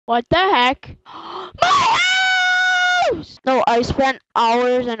What the heck? My house! No, I spent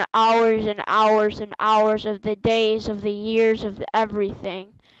hours and hours and hours and hours of the days, of the years, of everything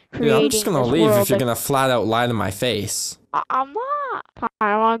Dude, I'm just creating gonna this leave world. if you're gonna flat out lie to my face. I'm not.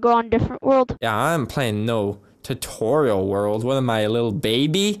 I want to go on a different world. Yeah, I'm playing no tutorial world. What am I, a little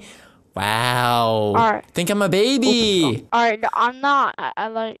baby? Wow. Alright. Think I'm a baby. Alright, no, I'm not.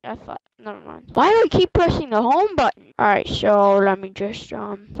 I thought. Never mind. Why do I keep pressing the home button? Alright, so let me just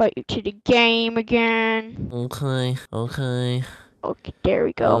invite you to the game again. Okay. Okay, there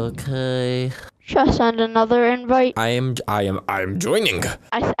we go. Okay. Should I send another invite? I am joining.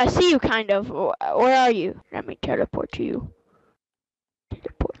 I see you kind of. Where are you? Let me teleport to you.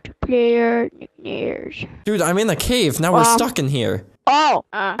 Teleport to player, nicknames. Dude, I'm in a cave. Now we're stuck in here. Oh,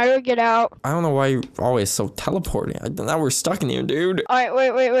 how do we get out? I don't know why you're always so teleporting. Now we're stuck in here, dude. Alright,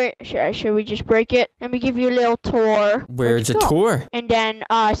 wait. Should we just break it? Let me give you a little tour. Where's the tour? And then,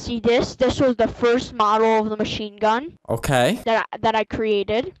 see this? This was the first model of the machine gun. Okay. That I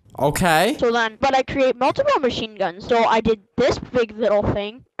created. Okay. So then, but I create multiple machine guns. So I did this big little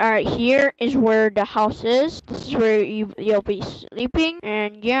thing. Alright, here is where the house is. This is where you'll be sleeping.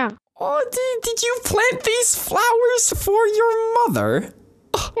 And yeah. Oh, did you plant these flowers for your mother?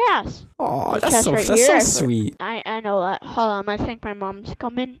 Yes. Oh, that's so sweet. I know that. Hold on, I think my mom's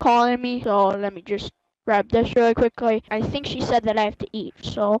calling me. So let me just grab this really quickly. I think she said that I have to eat.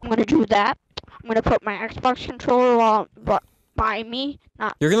 So I'm gonna do that. I'm gonna put my Xbox controller by me.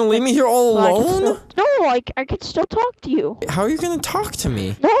 You're gonna leave me here all alone? I could still talk to you. How are you gonna talk to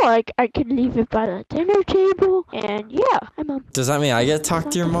me? No, I could leave it by the dinner table, and yeah, hi mom. Does that mean I get to talk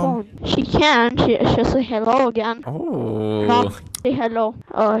to your mom? She can. She'll say hello again. Oh. Mom, say hello.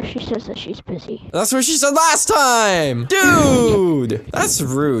 She says that she's busy. That's what she said last time! Dude! That's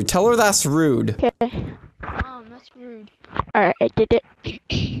rude. Tell her that's rude. Okay. Mom, that's rude. Alright, I did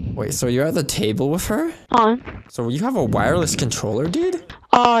it. Wait, so you're at the table with her? So you have a wireless controller, dude?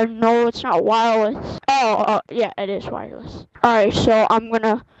 No, it's not wireless. Yeah, it is wireless. Alright, so I'm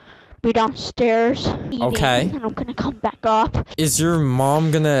gonna be downstairs eating, okay. And I'm gonna come back up. Is your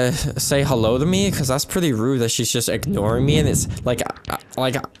mom gonna say hello to me? Because that's pretty rude that she's just ignoring me, and it's like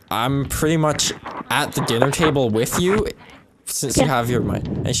I'm pretty much at the dinner table with you. Since you have your mind,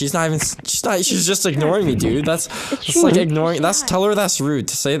 and she's just ignoring me, dude. That's like ignoring. Tell her that's rude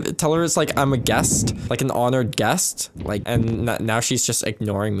to tell her it's like I'm a guest, like an honored guest, like, and now she's just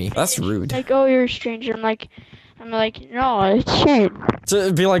ignoring me. That's rude. Like, oh, you're a stranger. I'm like, no, it's shade.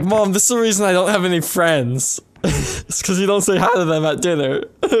 To be like, Mom, this is the reason I don't have any friends. It's because you don't say hi to them at dinner.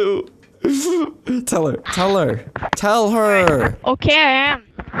 Tell her. Okay, I am.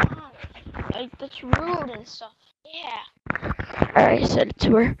 Like, that's rude and stuff. Yeah. Alright, I said it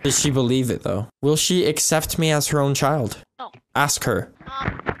to her. Does she believe it, though? Will she accept me as her own child? No. Ask her.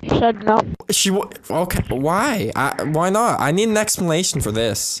 She said no. Okay, why? Why not? I need an explanation for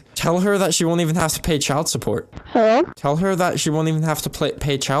this. Tell her that she won't even have to pay child support. Hello? Tell her that she won't even have to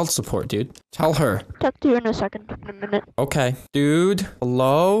pay child support, dude. Tell her. Talk to you in a second. In a minute. Okay. Dude,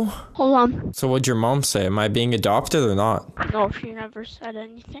 hello? Hold on. So what'd your mom say? Am I being adopted or not? No, she never said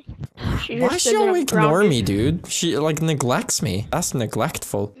anything. Why is she always ignoring me, dude? She, like, neglects me. That's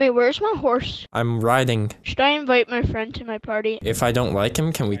neglectful. Wait, where's my horse? I'm riding. Should I invite my friend to my party? If I don't like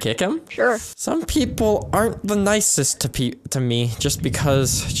him, can we kick him? Sure. Some people aren't the nicest to me just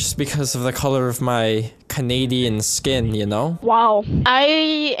because of the color of my Canadian skin, you know? Wow.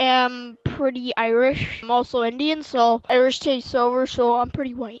 I am pretty Irish. I'm also Indian, so Irish takes silver, so I'm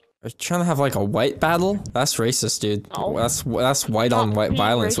pretty white. Are you trying to have like a white battle? That's racist, dude. No. That's white on white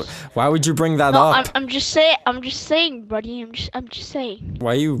violence. Racist. Why would you bring that no, up? I'm just saying, buddy. I'm just saying.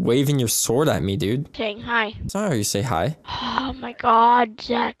 Why are you waving your sword at me, dude? Saying hi. That's not how you say hi. Oh my God,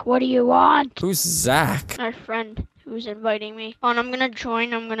 Zach, what do you want? Who's Zach? My friend who's inviting me. Oh, and I'm gonna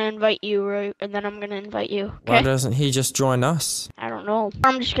join. I'm gonna invite you, right? And then I'm gonna invite you. Okay? Why doesn't he just join us? I don't know.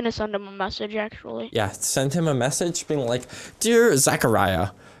 I'm just gonna send him a message, actually. Yeah, send him a message being like, "Dear Zachariah,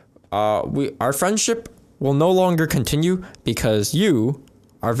 our friendship will no longer continue because you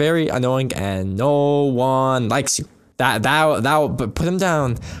are very annoying and no one likes you." But put him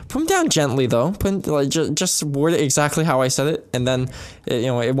down gently though. Just word it exactly how I said it, and then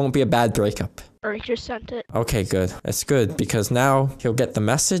it won't be a bad breakup. Or he just sent it. Okay, good. It's good because now he'll get the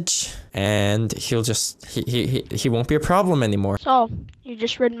message and he'll just he won't be a problem anymore. So you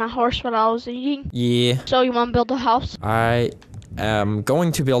just rid my horse while I was eating? Yeah. So you want to build a house? I am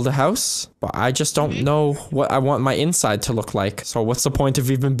going to build a house, but I just don't know what I want my inside to look like. So what's the point of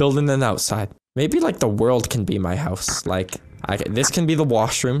even building an outside? Maybe like the world can be my house. Like This can be the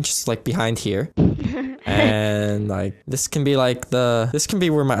washroom, just like behind here. And like this can be like this can be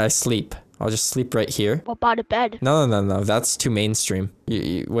where I sleep. I'll just sleep right here. What about a bed? No, that's too mainstream.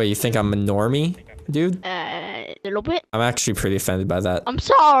 Wait, you think I'm a normie, dude? A little bit. I'm actually pretty offended by that. I'm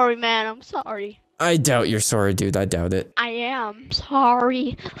sorry, man. I'm sorry. I doubt you're sorry, dude. I doubt it. I am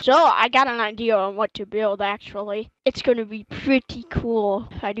sorry. So I got an idea on what to build. Actually, it's gonna be pretty cool.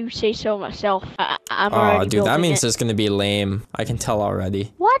 If I do say so myself. I'm already dude, that building means it. it's gonna be lame. I can tell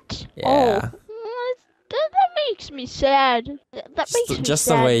already. What? Yeah. Oh, that makes me sad. That makes me sad Just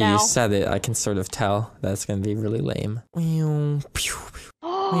the way now. you said it, I can sort of tell that's gonna be really lame.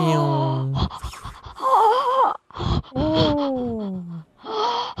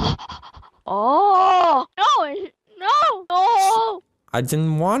 Oh no! I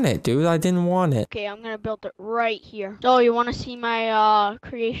didn't want it, dude. I didn't want it. Okay, I'm gonna build it right here. So you want to see my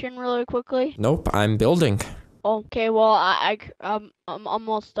creation really quickly? Nope, I'm building. Okay, well I'm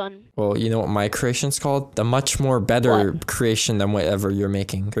almost done. Well, you know what my creation's called? The much more better creation than whatever you're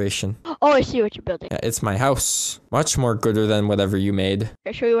making creation. Oh, I see what you're building. Yeah, it's my house. Much more gooder than whatever you made. Can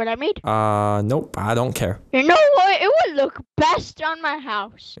I show you what I made? Nope, I don't care. You know what? It would look best on my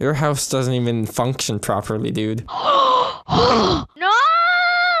house. Your house doesn't even function properly, dude. No!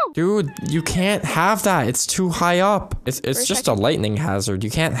 Dude, you can't have that. It's too high up. It's just a lightning hazard. You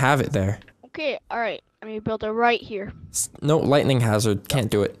can't have it there. Okay, alright. I'm gonna build it right here. No, lightning hazard. Can't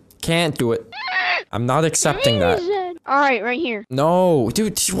do it. Can't do it. I'm not accepting that. Alright, right here. No,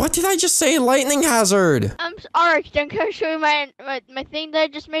 dude, what did I just say? Lightning hazard. Alright, then can I show you my thing that I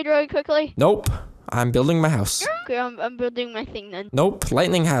just made really quickly? Nope. I'm building my house. Okay, I'm building my thing then. Nope.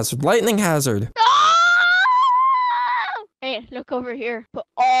 Lightning hazard. Lightning hazard. No! Hey, look over here. Put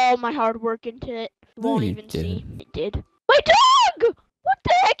all my hard work into it. You won't even see. It did. My dog! What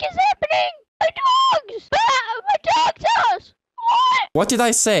the heck is happening? My dogs! My dog's house! What? What did I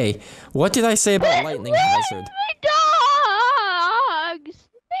say? What did I say about lightning hazard? My dogs!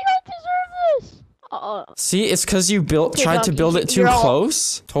 They don't deserve this. See, it's because you tried to build it too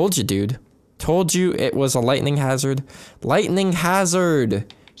close. Told you, dude. Told you it was a lightning hazard. Lightning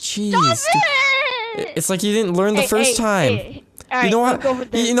hazard. Jeez. Stop it! It's like you didn't learn the first time. Right, you know what?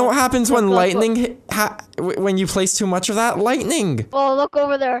 You know what happens when lightning when you place too much of that? Lightning. Well, look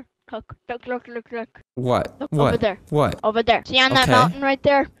over there. Look. What? Look what? over there. What? Over there. See on that mountain right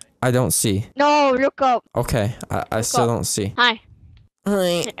there? I don't see. No, look up. Okay, I still don't see. Hi.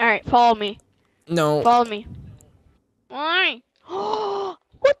 Alright, follow me. No. Follow me. Why?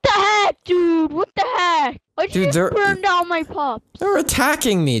 What the heck, dude? What the heck? Why'd you just burn down my pups? They're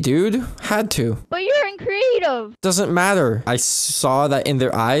attacking me, dude. Had to. But you're in creative. Doesn't matter. I saw that in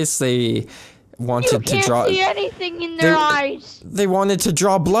their eyes. They wanted to draw. You can't see anything in their eyes. They wanted to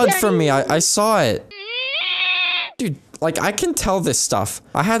draw blood from me. I saw it. Dude, like, I can tell this stuff.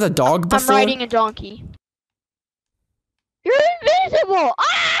 I had a dog before. I'm riding a donkey. You're invisible!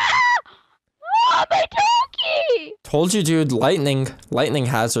 Ah! Oh, my donkey! Told you, dude. Lightning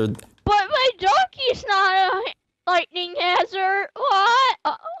hazard. But my donkey's not a lightning hazard.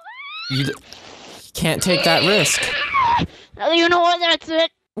 What? You can't take that risk. You know what? That's it.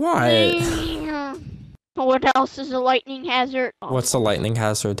 Why? What else is a lightning hazard? What's a lightning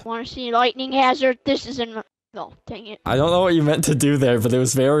hazard? Want to see lightning hazard? This isn't. No, dang it. I don't know what you meant to do there, but it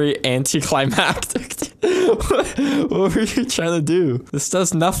was very anticlimactic. What were you trying to do? This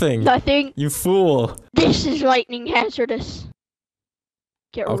does nothing. Nothing. You fool. This is lightning hazardous.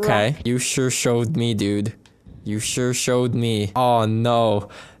 Get okay, wrecked. you sure showed me, dude. You sure showed me. Oh no,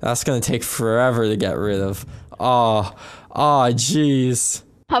 that's gonna take forever to get rid of. Oh, jeez.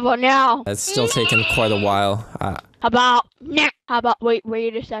 How about now? It's still taking quite a while. How about now? How about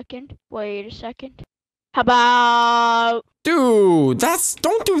wait a second. How about dude,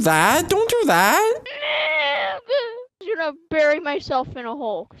 don't do that. Don't do that. I'm gonna bury myself in a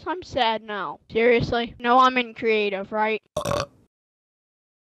hole. 'Cause I'm sad now. Seriously? No, I'm in creative, right?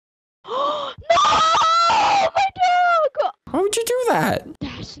 No! My dog! Why would you do that?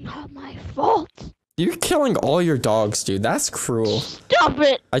 That's not my fault. You're killing all your dogs, dude. That's cruel. Stop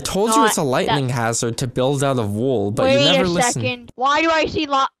it! I told you it's a lightning hazard to build out of wool, but you never listened. Wait a second. Why do I see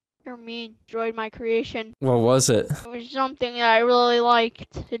You're mean. Enjoyed my creation. What was it? It was something that I really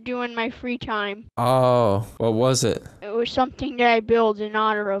liked to do in my free time. Oh, what was it? It was something that I built in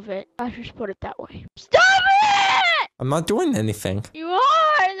honor of it. I just put it that way. Stop it! I'm not doing anything. You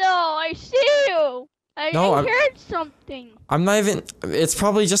are, though. I see you. I heard something. I'm not even... It's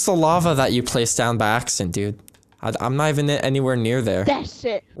probably just the lava that you placed down by accident, dude. I'm not even anywhere near there. That's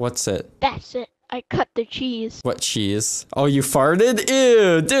it. What's it? That's it. I cut the cheese. What cheese? Oh, you farted?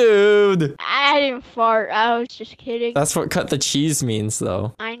 Ew, dude. I didn't fart. I was just kidding. That's what cut the cheese means,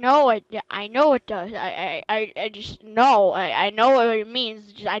 though. I know it. I know it does. I just know. I know what it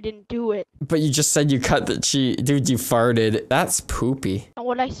means. Just, I didn't do it. But you just said you cut the cheese. Dude, you farted. That's poopy. And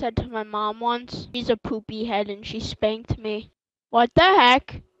what I said to my mom once, she's a poopy head and she spanked me. What the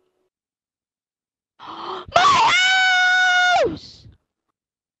heck? My house!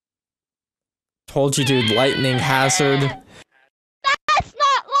 Told you, dude. Lightning hazard. That's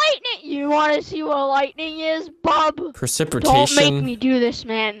not lightning! You want to see what lightning is, bub? Precipitation. Don't make me do this,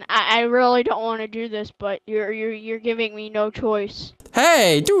 man. I really don't want to do this, but you're giving me no choice.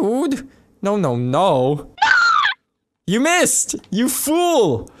 Hey, dude. No, no, no. You missed. You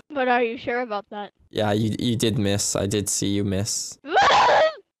fool. But are you sure about that? Yeah, you did miss. I did see you miss.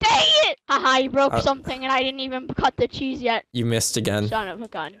 Dang it! Haha, you broke something and I didn't even cut the cheese yet. You missed again. Son of a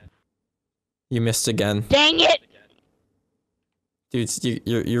gun. You missed again. Dang it! Dude,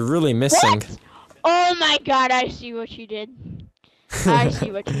 you're really missing. What? Oh my god, I see what you did. I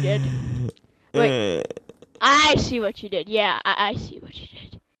see what you did. Wait. I see what you did. Yeah, I see what you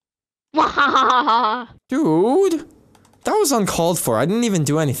did. Dude, that was uncalled for. I didn't even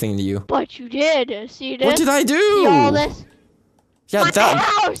do anything to you. But you did. See this? What did I do? See all this? Yeah, My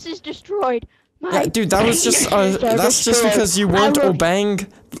house is destroyed. Yeah, dude, that was just that's just because you weren't obeying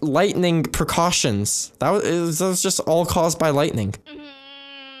lightning precautions. That was just all caused by lightning.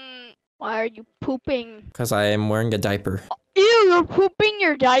 Why are you pooping? Because I am wearing a diaper. Ew, you're pooping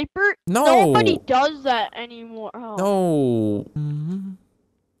your diaper? No. Nobody does that anymore. Oh. No.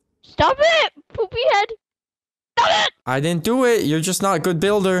 Stop it, poopy head. Stop it. I didn't do it. You're just not a good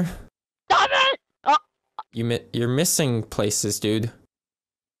builder. Stop it. Oh. You're missing places, dude.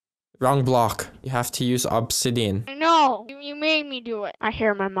 Wrong block. You have to use obsidian. I know. You made me do it. I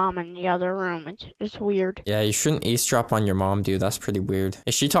hear my mom in the other room. It's weird. Yeah, you shouldn't eavesdrop on your mom, dude. That's pretty weird.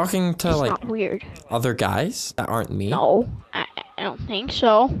 Is she talking to, It's not weird. other guys that aren't me? No, I don't think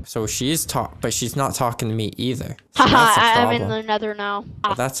so. So she's but she's not talking to me either. So Haha, that's a I'm problem. in the nether now.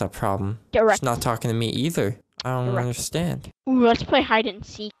 But that's a problem. Direct. She's not talking to me either. I don't Direct. understand. Ooh, let's play hide and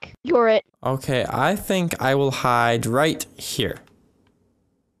seek. You're it. Okay, I think I will hide right here.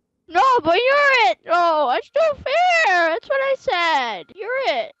 No, but you're it. No, that's not fair. That's what I said.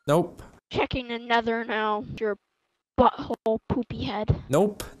 You're it. Nope. Checking the nether now. Your butthole poopy head.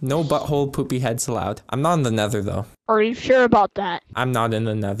 Nope. No butthole poopy heads allowed. I'm not in the nether, though. Are you sure about that? I'm not in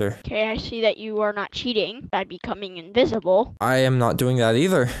the nether. Okay, I see that you are not cheating by becoming invisible. I am not doing that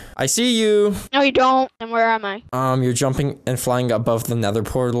either. I see you. No, you don't. And where am I? You're jumping and flying above the nether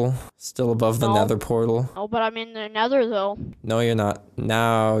portal. Still above the nether portal. Oh, but I'm in the nether, though. No, you're not.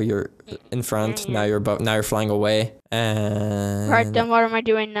 Now you're in front. Now you're above. Now you're flying away. And... Alright, then what am I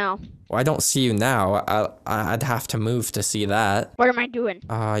doing now? Well, I don't see you now. I'd have to move to see that. What am I doing?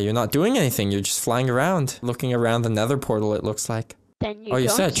 You're not doing anything. You're just flying around, looking around the nether portal, it looks like. Then you Oh, you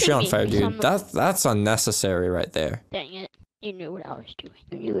don't said see tree on me fire, because dude. That's unnecessary right there. Dang it. You knew what I was doing.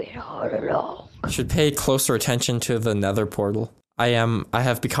 You knew it all along. You should pay closer attention to the nether portal. I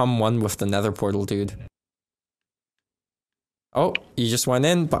have become one with the nether portal, dude. Oh, you just went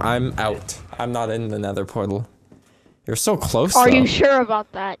in, but I'm out. I'm not in the nether portal. You're so close, Are though. you sure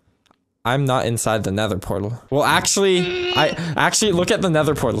about that? I'm not inside the nether portal. Well, actually, actually look at the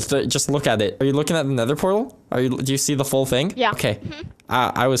nether portal. Just look at it. Are you looking at the nether portal? Do you see the full thing? Yeah. Okay.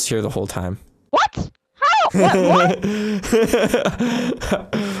 I was here the whole time. What? How? What?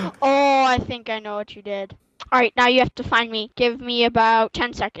 Oh, I think I know what you did. Alright, now you have to find me. Give me about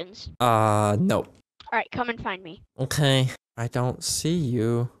 10 seconds. No. Alright, come and find me. Okay. I don't see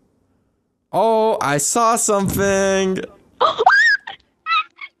you. Oh, I saw something. No,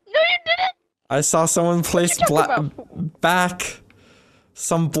 you didn't. I saw someone place about? back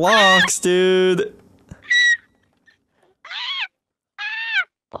some blocks, dude.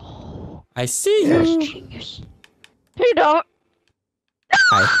 I see You're a you. genius. You don't.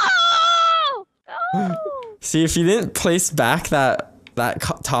 Hi. No! See, if you didn't place back that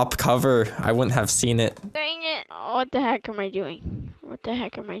top cover, I wouldn't have seen it. Dang it. Oh, what the heck am I doing? What the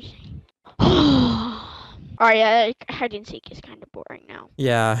heck am I doing? Alright, yeah, hide and seek is kind of boring now.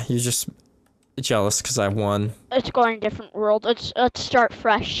 Yeah, you're just jealous because I won. Let's go in a different world. Let's start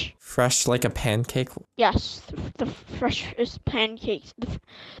fresh. Fresh like a pancake? Yes, the freshest pancakes.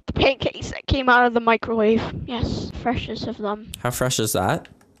 The pancakes that came out of the microwave. Yes, freshest of them. How fresh is that?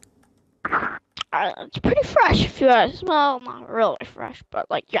 It's pretty fresh if you ask. Well, not really fresh, but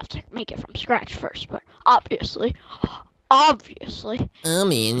like you have to make it from scratch first. But obviously, Obviously.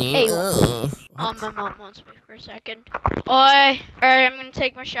 Hey, my mom wants me for a second. Oi. Alright, I'm gonna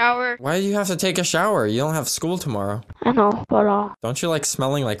take my shower. Why do you have to take a shower? You don't have school tomorrow. I know, but Don't you like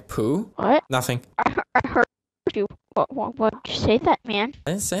smelling like poo? what? Nothing. I heard you. Why'd you say that, man?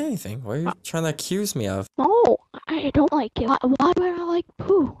 I didn't say anything. What are you trying to accuse me of? No, I don't like it. Why would I like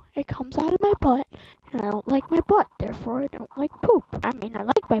poo? It comes out of my butt, and I don't like my butt. Therefore, I don't like poop. I mean, I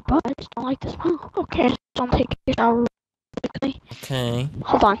like my butt. I just don't like the smell. Okay, so I'm taking a shower quickly. Okay.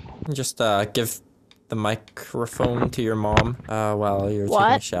 Hold on. Just give the microphone to your mom while you're taking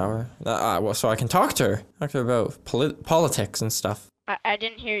a What? shower. Well, so I can talk to her. Talk to her about politics and stuff. I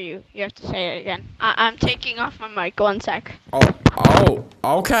didn't hear you. You have to say it again. I'm taking off my mic. 1 sec. Oh,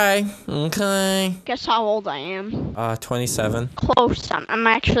 okay. Okay. Guess how old I am? 27. Close. I'm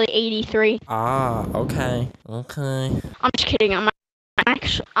actually 83. Ah, okay. Okay. I'm just kidding.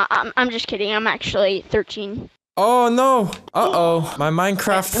 I'm just kidding. I'm actually 13. Oh no! Uh-oh. My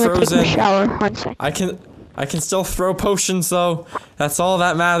Minecraft I'm gonna take frozen. a shower. 1 sec. I can still throw potions though. That's all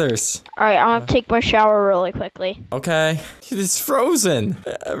that matters. Alright, I'm gonna take my shower really quickly. Okay. It's frozen.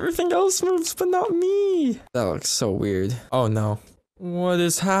 Everything else moves, but not me. That looks so weird. Oh no. What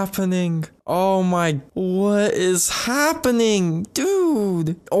is happening? Oh my, what is happening?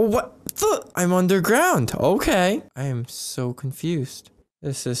 Dude. Oh, what the? I'm underground. Okay. I am so confused.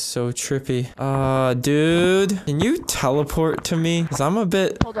 This is so trippy. Dude, can you teleport to me? Cause I'm a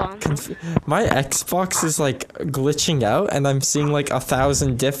bit Hold on. my Xbox is like glitching out and I'm seeing like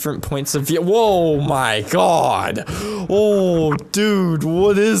 1,000 different points of view. Whoa, my God. Oh, dude,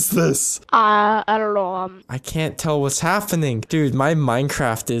 what is this? I don't know. I can't tell what's happening. Dude, my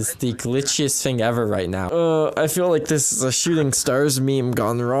Minecraft is the glitchiest thing ever right now. I feel like this is a shooting stars meme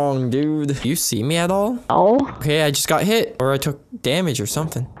gone wrong, dude. Do you see me at all? Oh. Okay, I just got hit or I took damage or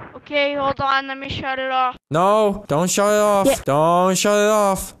something. Okay, hold on. Let me shut it off. No, don't shut it off. Yeah. Don't shut it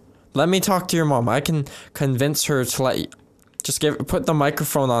off. Let me talk to your mom. I can convince her to let you. Just put the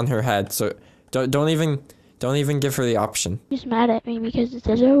microphone on her head. So don't even give her the option. She's mad at me because it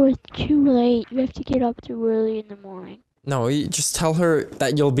says, oh, it's too late. You have to get up too early in the morning. No, you just tell her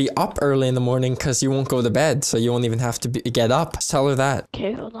that you'll be up early in the morning because you won't go to bed, so you won't even have to get up. Just tell her that.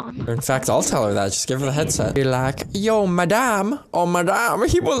 Okay, hold on. Or in fact, I'll tell her that. Just give her the headset. Be like, yo, madame. Oh, madame,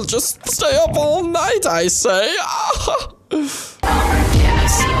 he will just stay up all night, I say.